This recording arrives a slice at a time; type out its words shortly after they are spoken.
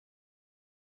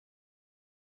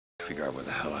figure out where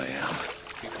the hell I am.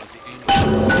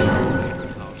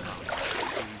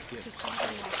 To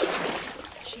Father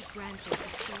Bioshock, she granted a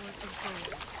sword of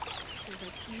gold, so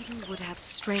that Eden would have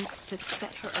strength that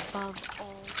set her above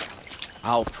all.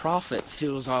 Our prophet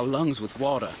fills our lungs with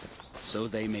water, so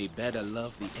they may better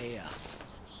love the air.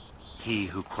 He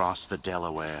who crossed the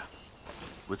Delaware,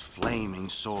 with flaming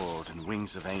sword and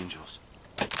wings of angels,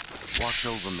 watch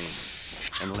over me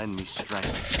and lend me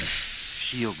strength.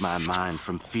 Shield my mind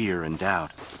from fear and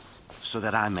doubt, so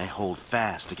that I may hold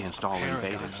fast against all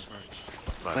invaders.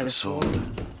 By the sword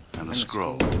and the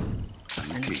scroll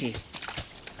and the key.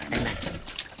 Amen.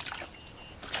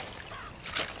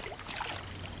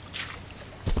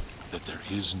 That there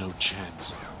is no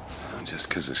chance. Just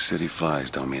because the city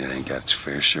flies don't mean it ain't got its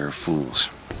fair share of fools.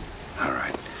 All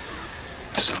right.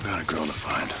 Still got a girl to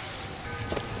find.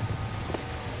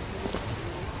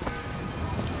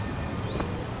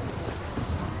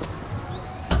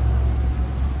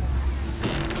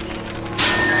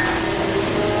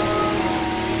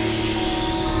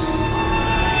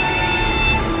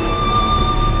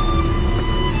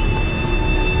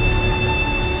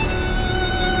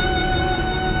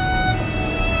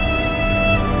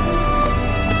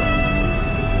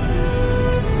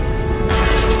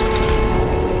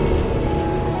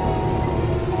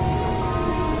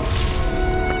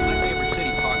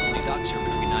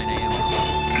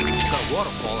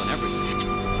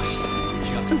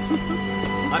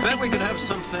 I bet we could have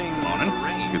something. Morning.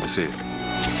 Good to see you. Girls,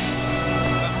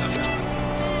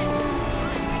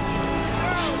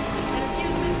 and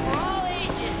amusements for all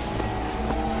ages.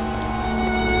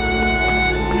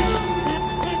 That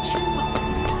statue.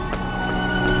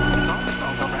 Song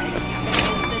stalls overhang a temple.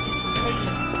 It says he's from faith,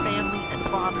 family, and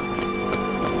fatherland.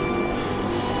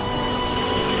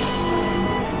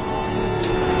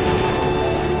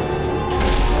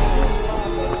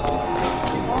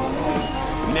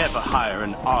 Never hire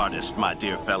an artist, my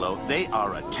dear fellow. They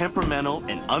are a temperamental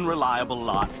and unreliable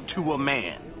lot to a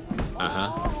man.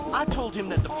 I told him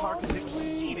that the park is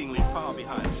exceedingly far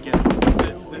behind schedule.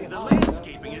 The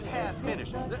landscaping is half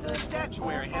finished. The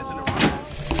statuary hasn't arrived.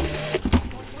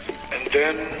 And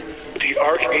then the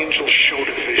Archangel showed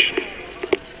a vision.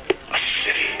 A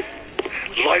city,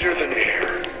 lighter than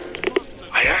air.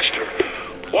 I asked her,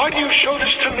 "Why do you show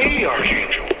this to me,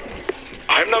 Archangel?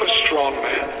 I'm not a strong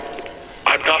man.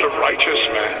 I'm not a righteous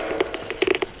man.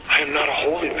 I am not a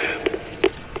holy man."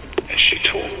 And she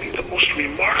told me the most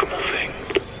remarkable thing.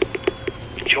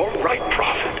 "You're right,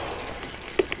 prophet.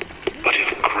 But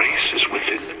if grace is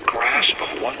within the grasp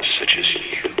of one such as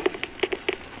you,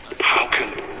 how can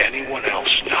anyone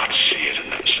else not see it in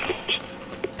themselves?"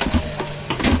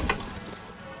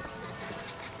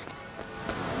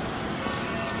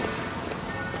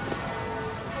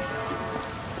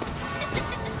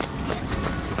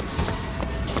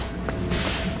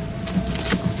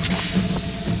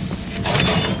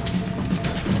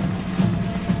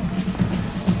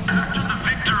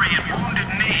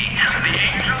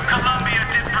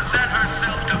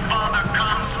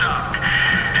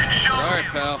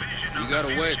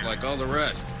 Gotta wait like all the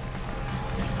rest.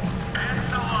 And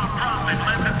so our prophet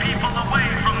led the people away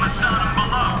from the sun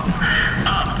below,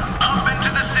 up into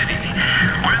the city,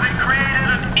 where they created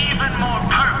an even more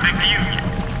perfect union.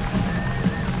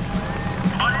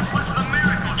 But it was the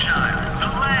miracle child, the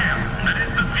lamb, that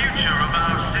is the future of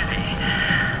our city.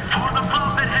 For the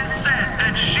prophet has said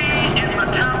that she in the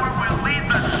tower will lead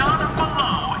the son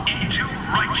below into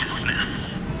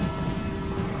righteousness.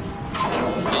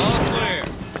 All clear.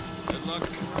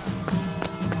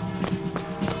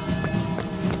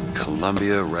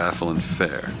 Columbia Raffle and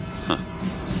Fair. Huh.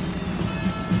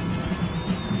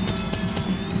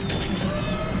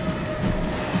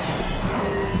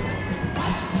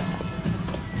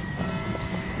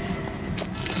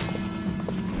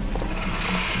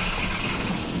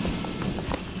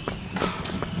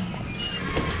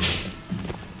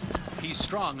 He's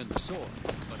strong in the sword,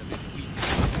 but a bit weak in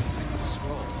the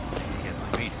scroll. Get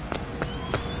my meaning.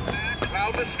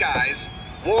 Cloudless skies,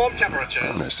 warm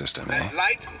temperatures, Honor system, eh? and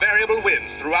light variable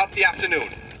winds throughout the afternoon.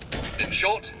 In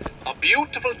short, a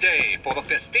beautiful day for the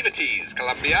festivities,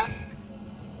 Columbia.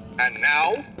 And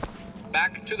now,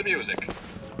 back to the music.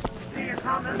 Here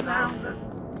come the sounds of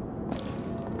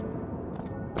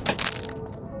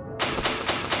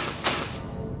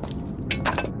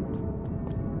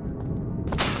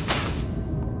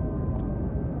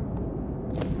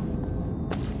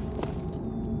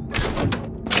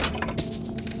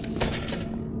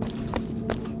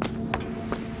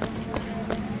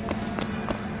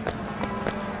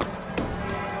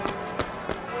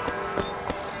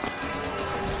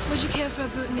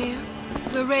for a boutonniere?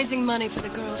 We're raising money for the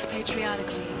Girls' Patriotic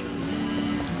League.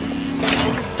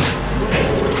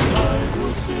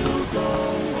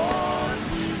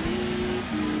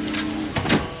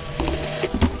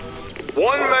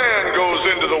 One man goes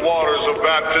into the waters of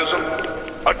baptism.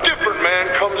 A different man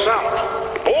comes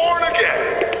out, born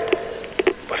again.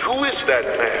 But who is that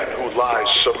man who lies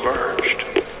submerged?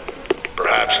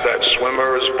 Perhaps that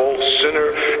swimmer is both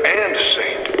sinner and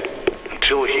saint,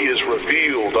 until he is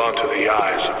revealed onto the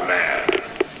eyes of man.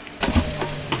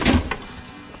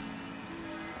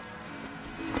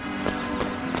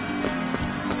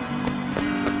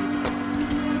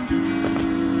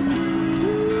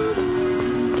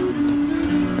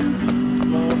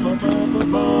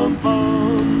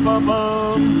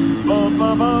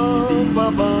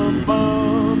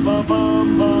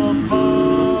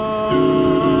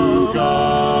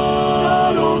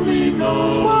 God only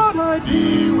knows what I'd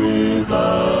be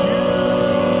without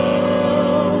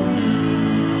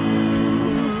you.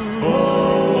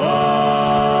 Oh,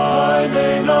 I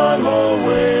may not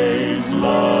always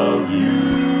love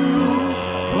you,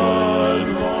 but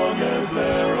long as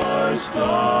there are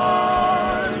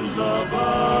stars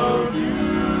above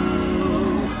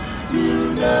you,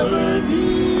 you never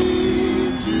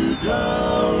need to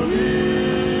doubt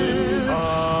it.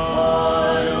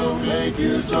 I'll make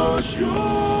you so sure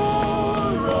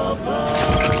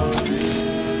about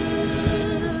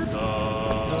it.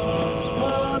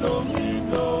 God only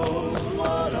knows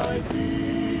what I'd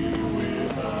be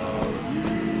without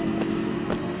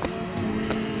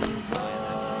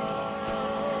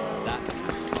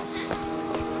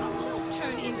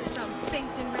Turn into some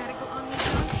faint and radical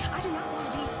underdog. I do not want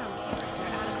to be some character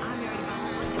out of I Married a Boss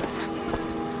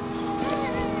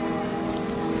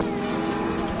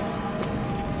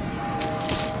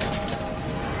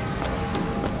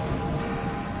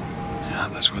Yeah,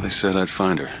 that's where they said I'd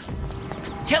find her.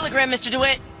 Telegram, Mr.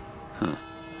 DeWitt. Huh.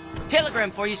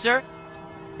 Telegram for you, sir.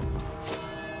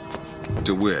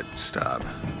 DeWitt, stop.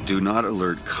 Do not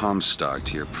alert Comstock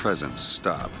to your presence.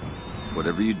 Stop.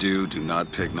 Whatever you do, do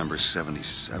not pick number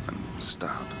 77.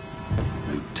 Stop.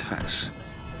 New Tess.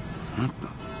 What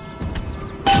the?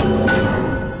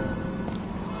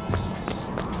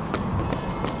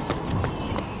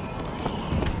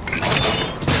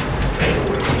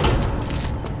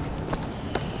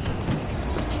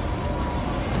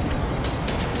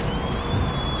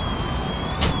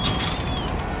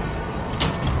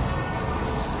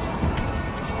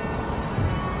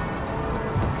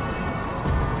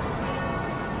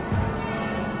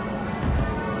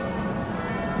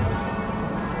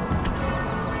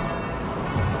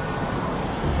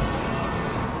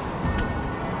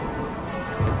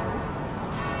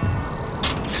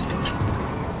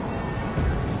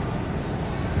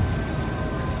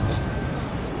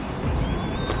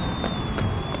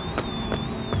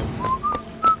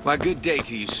 Why, good day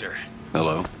to you, sir.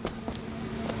 Hello?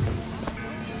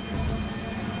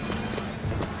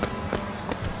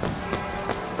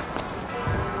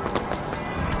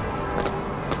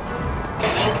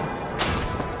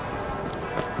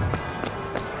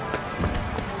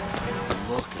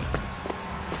 Look at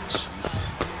her.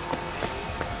 She's...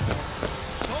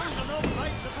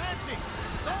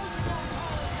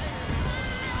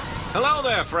 Hello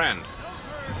there, friend.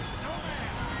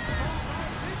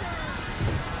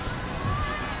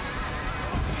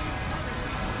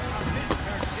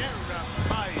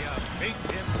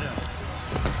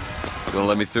 Gonna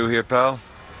let me through here, pal?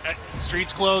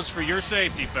 Street's closed for your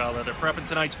safety, fella. They're prepping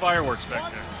tonight's fireworks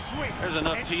back there. There's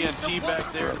enough TNT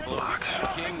back there to blow the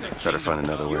king. Gotta find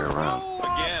another way around.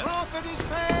 Again. Prophet is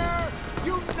fair.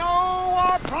 You know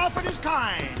our prophet is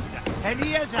kind. And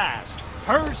he has asked,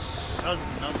 personally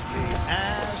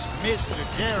asked Mr.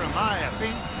 Jeremiah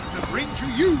Fink to bring to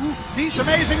you these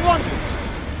amazing wonders.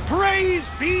 Praise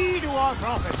be to our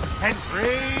prophet, and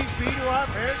praise be to our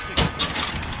fair city.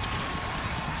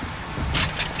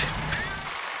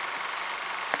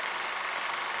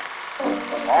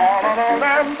 All alone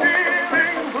I'm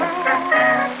feeling blue.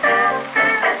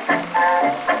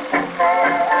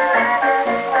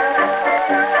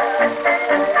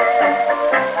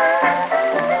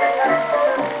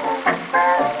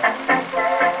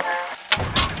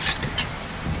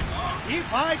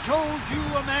 If I told you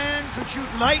a man could shoot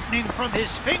lightning from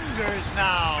his fingers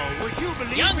now, would you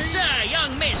believe Young me? sir,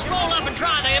 young miss, roll up and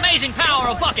try the amazing power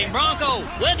of Bucking Bronco.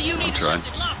 Whether you need to try.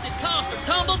 lift it, loft it, tossed, or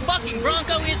tumbled, Bucking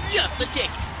Bronco is just the ticket.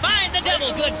 Find the devil,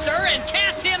 good sir, and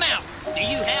cast him out. Do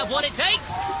you have what it takes?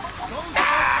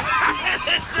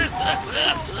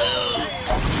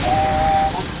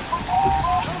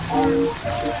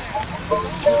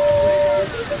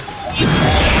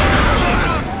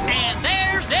 And there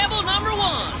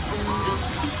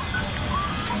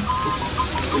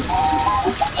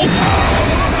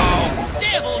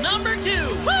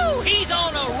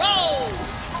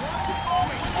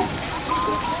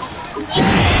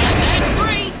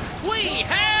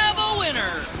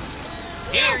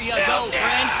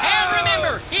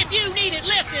If you need it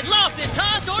lifted, lofted,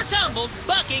 tossed, or tumbled,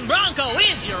 bucking bronco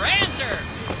is your answer.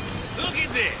 Look at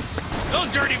this. Those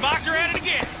dirty bucks are at it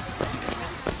again.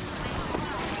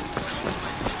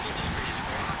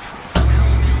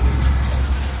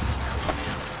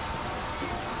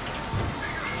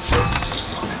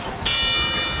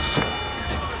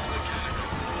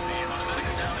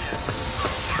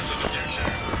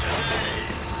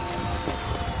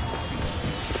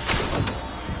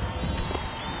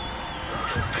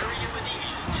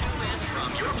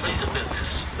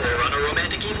 They're on a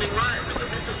romantic evening ride with the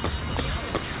missus.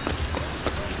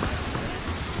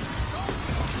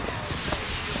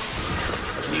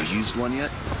 You used one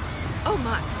yet? Oh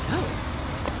my, no.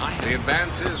 The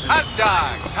advances. Hot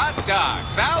dogs,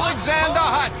 Alexander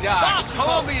hot dogs,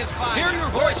 Columbia's finest. Hear your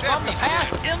voice from the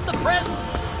past in the present.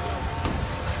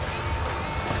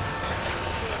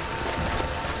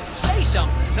 Say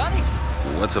something, Sonny.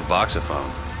 What's a voxophone?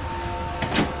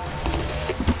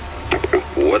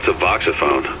 What's a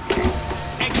voxophone?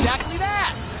 Exactly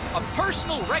that. A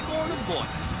personal record of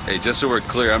voice. Hey, just so we're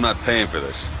clear, I'm not paying for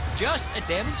this. Just a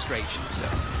demonstration, sir.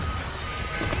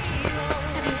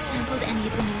 Have you sampled any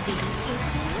of the new videos here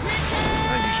today?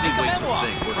 I usually wait till the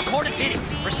thing works. Record a ditty.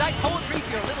 Recite poetry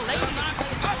for your little lady.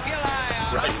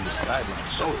 Writing is tied to my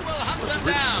soul. Hunt them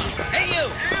down. Hey, you!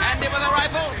 Handy with a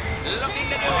rifle. Looking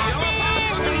to do your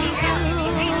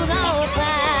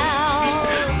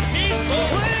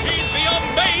He's the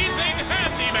amazing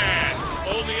handyman.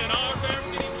 Only in our fair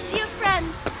city. Dear friend,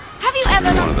 have you ever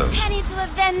One of lost a those. penny to a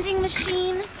vending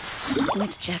machine?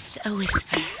 With just a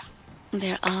whisper.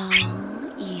 They're all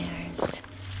ears.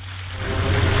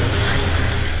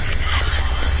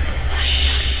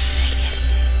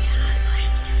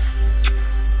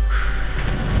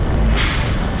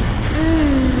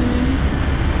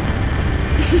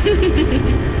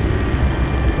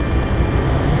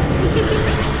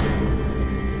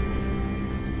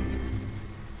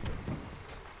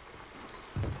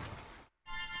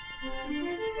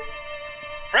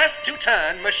 Press to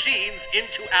turn machines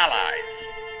into allies.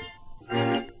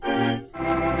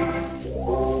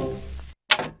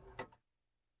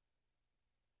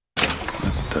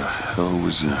 What the hell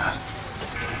was that?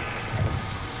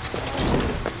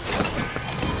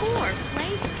 4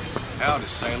 flavors. Howdy,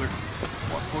 sailor.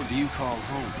 What port do you call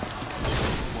home?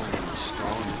 Port in the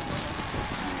storm.